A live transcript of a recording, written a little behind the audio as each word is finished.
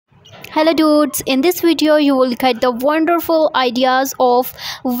Hello dudes, in this video you will get the wonderful ideas of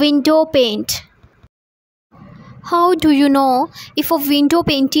window paint. How do you know if a window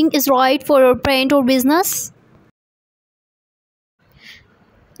painting is right for your brand or business?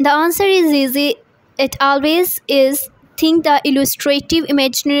 The answer is easy. It always is. Think the illustrative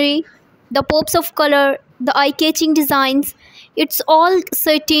imaginary, the pops of color, the eye-catching designs. It's all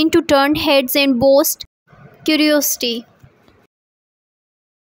certain to turn heads and boast curiosity.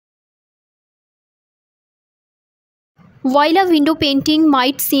 While a window painting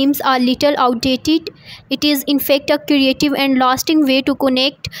might seem a little outdated, it is in fact a creative and lasting way to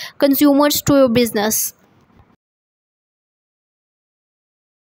connect consumers to your business.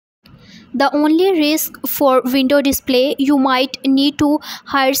 The only risk for window display, you might need to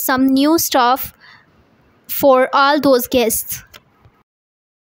hire some new staff for all those guests.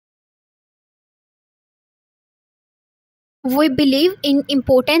 We believe in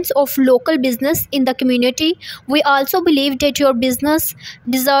importance of local business in the community. We also believe that your business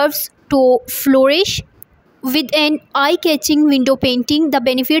deserves to flourish. With an eye-catching window painting, the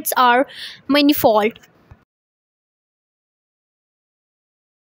benefits are manifold.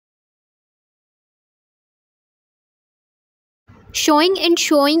 Showing and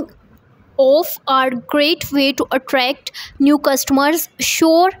showing off are great way to attract new customers.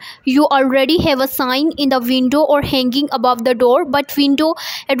 Sure, you already have a sign in the window or hanging above the door, but window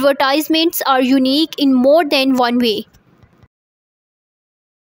advertisements are unique in more than one way.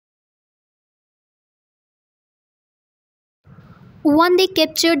 One, they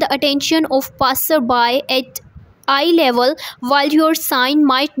capture the attention of passerby at eye level. While your sign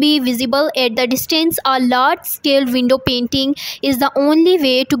might be visible at the distance, a large-scale window painting is the only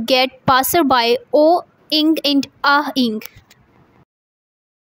way to get passerby oh-ing and ah-ing.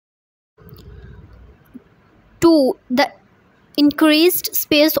 2. The increased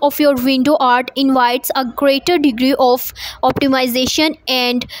space of your window art invites a greater degree of optimization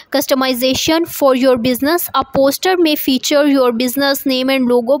and customization for your business. A poster may feature your business name and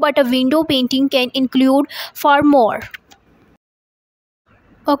logo, but a window painting can include far more.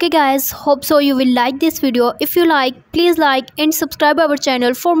 Okay guys, hope so you will like this video. If you like, please like and subscribe our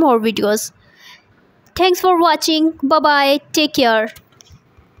channel for more videos. Thanks for watching. Bye bye. Take care.